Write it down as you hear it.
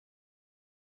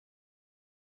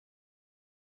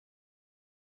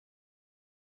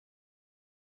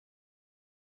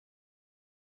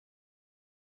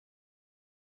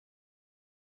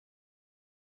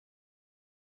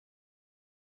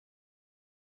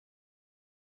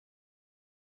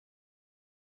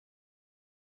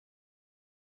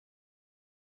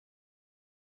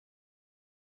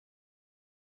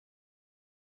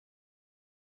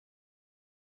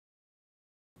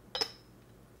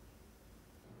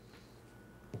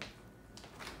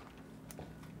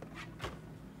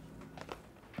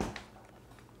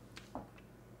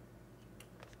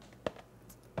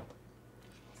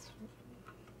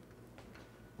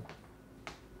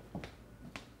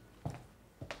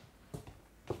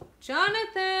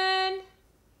Jonathan!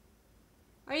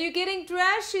 Are you getting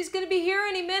dressed? She's gonna be here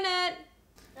any minute.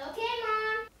 Okay,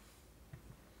 Mom.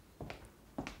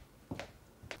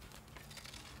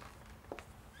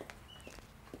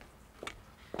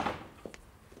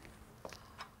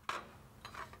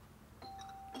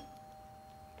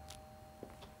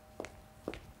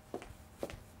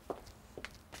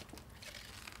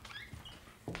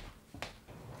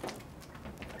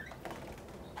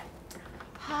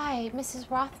 Hi, Mrs.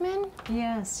 Rothman?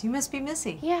 Yes, you must be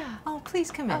Missy. Yeah. Oh,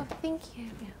 please come in. Oh, thank you.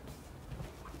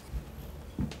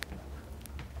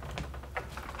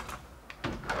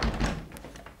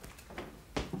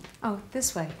 Oh,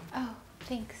 this way. Oh,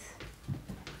 thanks.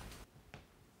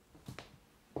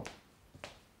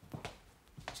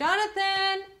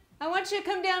 Jonathan! I want you to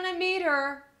come down and meet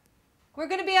her. We're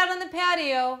gonna be out on the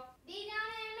patio. Be down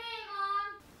in a minute,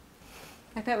 Mom.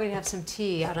 I thought we'd have some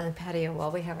tea out on the patio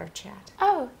while we have our chat.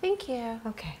 Oh, thank you.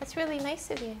 Okay. That's really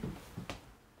nice of you.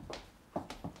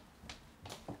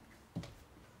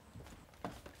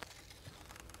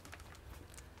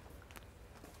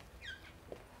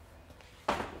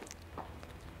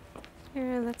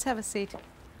 Here, let's have a seat.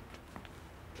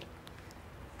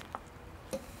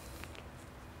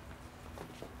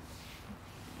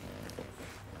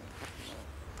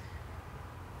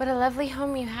 What a lovely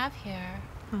home you have here.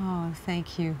 Oh,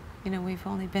 thank you. You know, we've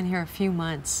only been here a few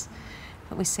months,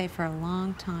 but we stay for a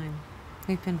long time.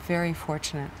 We've been very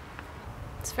fortunate.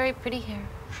 It's very pretty here.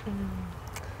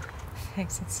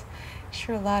 Thanks. It's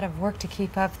sure a lot of work to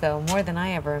keep up, though, more than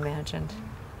I ever imagined.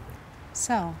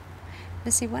 So,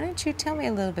 Missy, why don't you tell me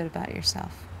a little bit about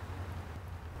yourself?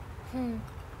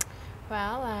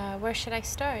 Well, where should I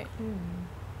start?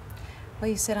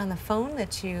 Well, you said on the phone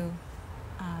that you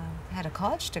had a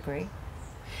college degree.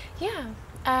 Yeah,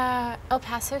 El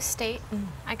Paso State.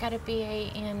 I got a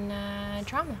BA in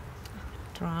drama.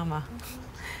 Drama.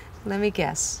 Let me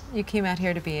guess. You came out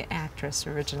here to be an actress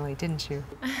originally, didn't you?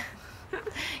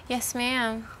 Yes,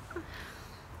 ma'am.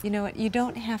 You know what? You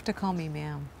don't have to call me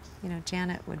ma'am. You know,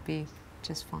 Janet would be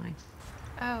just fine.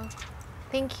 Oh,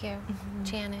 thank you,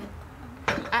 Janet.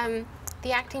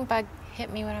 The acting bug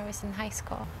hit me when I was in high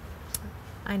school.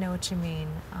 I know what you mean.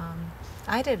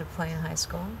 I did a play in high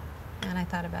school, and I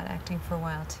thought about acting for a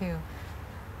while, too.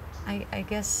 I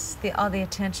guess all the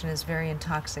attention is very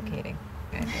intoxicating.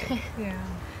 Yeah.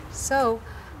 So,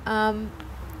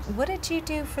 what did you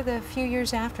do for the few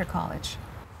years after college?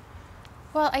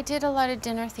 Well, I did a lot of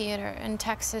dinner theater in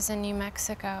Texas and New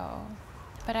Mexico,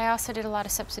 but I also did a lot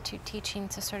of substitute teaching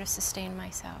to sort of sustain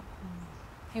myself.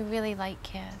 I really like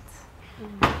kids.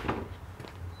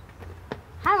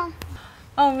 Hi, Mom.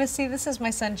 Oh, Missy, this is my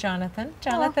son, Jonathan.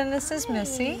 Jonathan, this is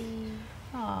Missy.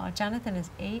 Oh, Jonathan is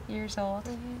 8 years old,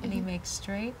 and he makes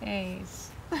straight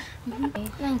A's.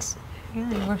 Thanks. Yeah,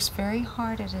 he works very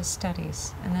hard at his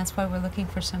studies, and that's why we're looking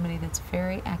for somebody that's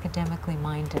very academically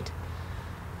minded.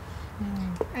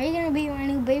 Are you gonna be my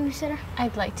new babysitter?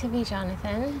 I'd like to be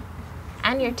Jonathan,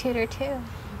 and your tutor too.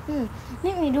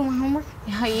 Make me do my homework.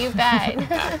 Oh, you bet.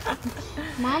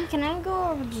 Mom, can I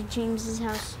go over to James's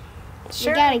house?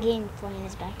 Sure. We got a game to play in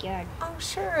his backyard. Oh,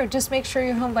 sure. Just make sure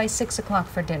you're home by 6 o'clock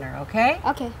for dinner, okay?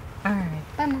 Okay. All right.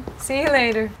 Bye, Mom. See you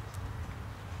later.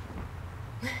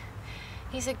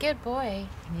 He's a good boy.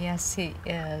 Yes, he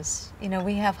is. You know,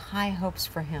 we have high hopes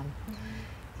for him.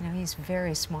 You know, he's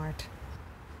very smart.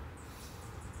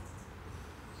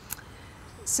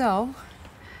 So,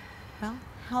 well,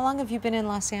 how long have you been in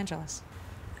Los Angeles?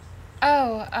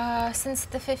 Oh, since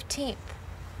the 15th.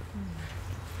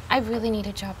 I really need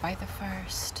a job by the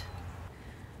 1st.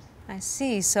 I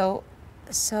see. So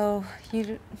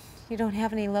you don't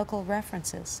have any local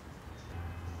references?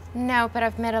 No, but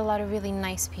I've met a lot of really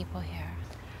nice people here.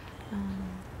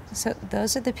 So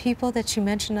those are the people that you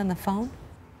mentioned on the phone?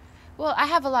 Well, I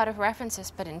have a lot of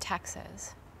references, but in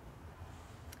Texas.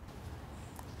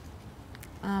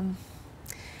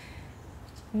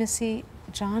 Missy,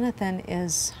 Jonathan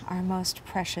is our most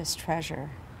precious treasure.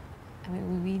 I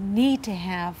mean, we need to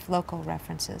have local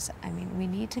references. I mean, we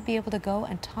need to be able to go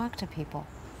and talk to people.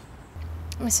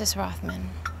 Mrs. Rothman,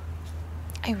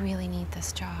 I really need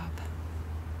this job.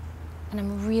 And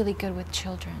I'm really good with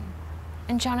children.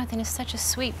 And Jonathan is such a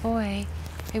sweet boy.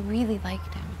 I really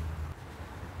liked him.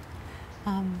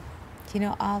 You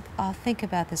know, I'll think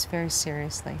about this very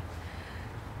seriously.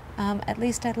 At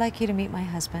least I'd like you to meet my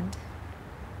husband.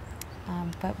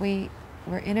 But we're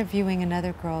interviewing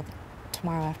another girl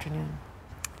tomorrow afternoon.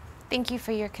 Thank you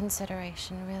for your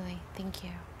consideration, really. Thank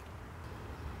you.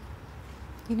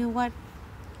 You know what?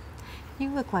 You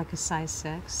look like a size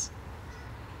 6.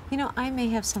 You know, I may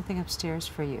have something upstairs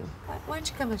for you. Why don't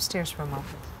you come upstairs for a moment?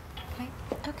 Okay?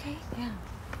 Okay. Okay. Yeah.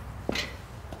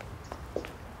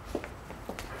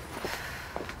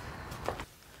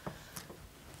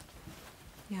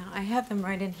 Yeah, I have them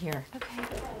right in here. Okay.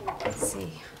 Let's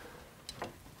see.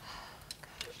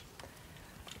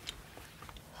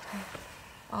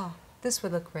 Oh, this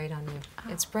would look great on you.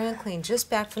 Oh. It's brand clean, just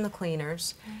back from the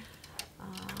cleaners.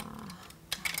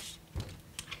 Gosh.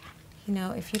 You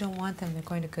know, if you don't want them, they're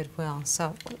going to Goodwill.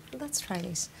 So let's try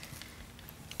these.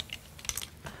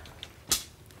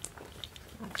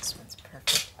 Oh, this one's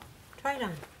perfect. Try it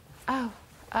on. Oh,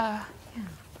 Yeah.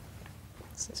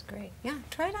 This is great. Yeah,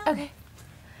 try it on. okay.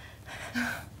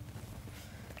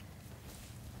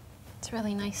 It's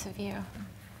really nice of you.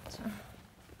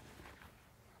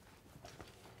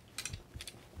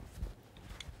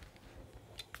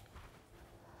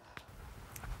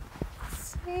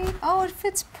 See? Oh, it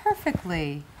fits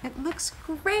perfectly. It looks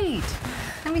great.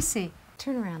 Let me see.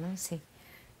 Turn around. Let me see.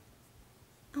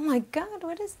 Oh my God,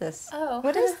 what is this? Oh.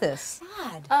 What is this?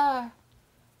 God.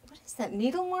 What is that?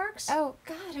 Needle marks? Oh.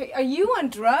 God, are you on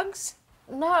drugs?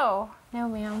 No,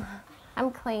 ma'am.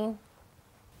 I'm clean.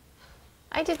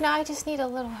 I just need a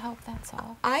little help, that's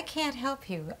all. I can't help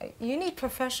you. You need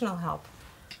professional help.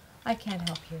 I can't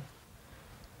help you.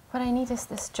 What I need is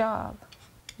this job.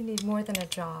 You need more than a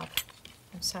job.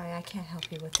 I'm sorry, I can't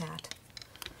help you with that.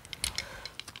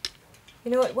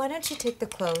 You know what? Why don't you take the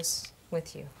clothes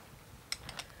with you?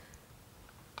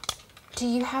 Do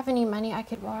you have any money I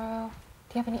could borrow?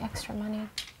 Do you have any extra money?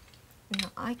 No,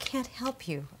 I can't help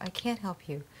you. I can't help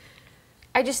you.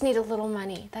 I just need a little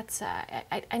money. That's,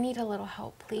 I need a little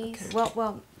help, please. Okay,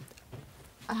 well,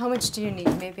 how much do you need?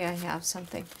 Maybe I have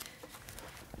something.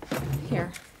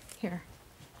 Here.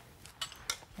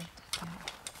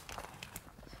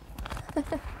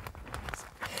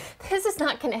 This is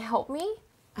not going to help me.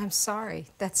 I'm sorry.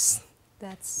 That's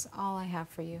all I have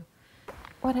for you.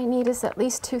 What I need is at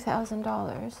least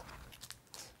 $2,000.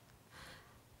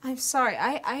 I'm sorry.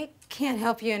 I can't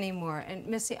help you anymore. And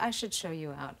Missy, I should show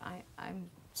you out. I'm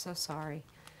so sorry.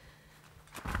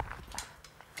 All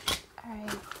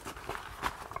right.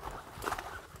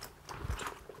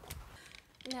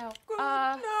 No.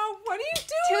 No, what are you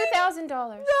doing? $2,000.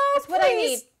 No, That's what I need.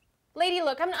 please. Lady,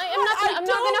 look, I'm not gonna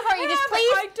hurt you. Just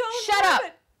please I don't shut have up.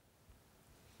 it.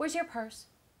 Where's your purse?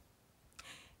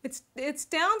 It's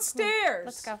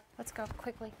downstairs. Let's go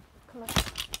quickly. Come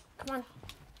on.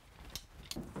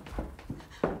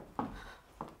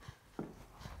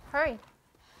 Hurry.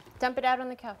 Dump it out on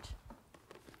the couch.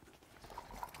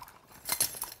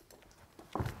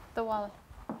 The wallet.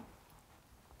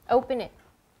 Open it.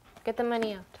 Get the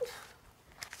money out.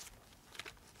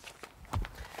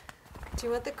 Do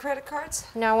you want the credit cards?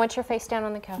 No, I want your face down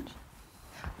on the couch.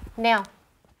 Now.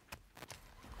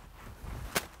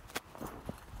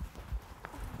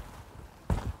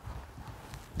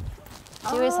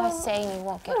 Do as I say and you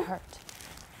won't get hurt.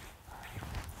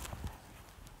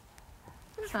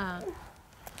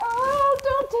 Oh,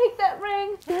 don't take that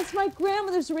ring. That's my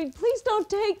grandmother's ring. Please don't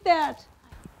take that.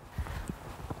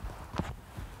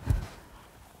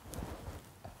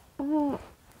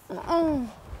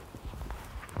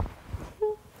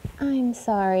 I'm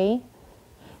sorry.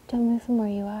 Don't move from where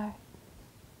you are.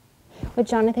 When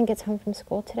Jonathan gets home from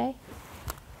school today,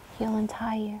 he'll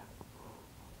untie you,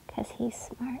 'cause he's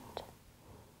smart.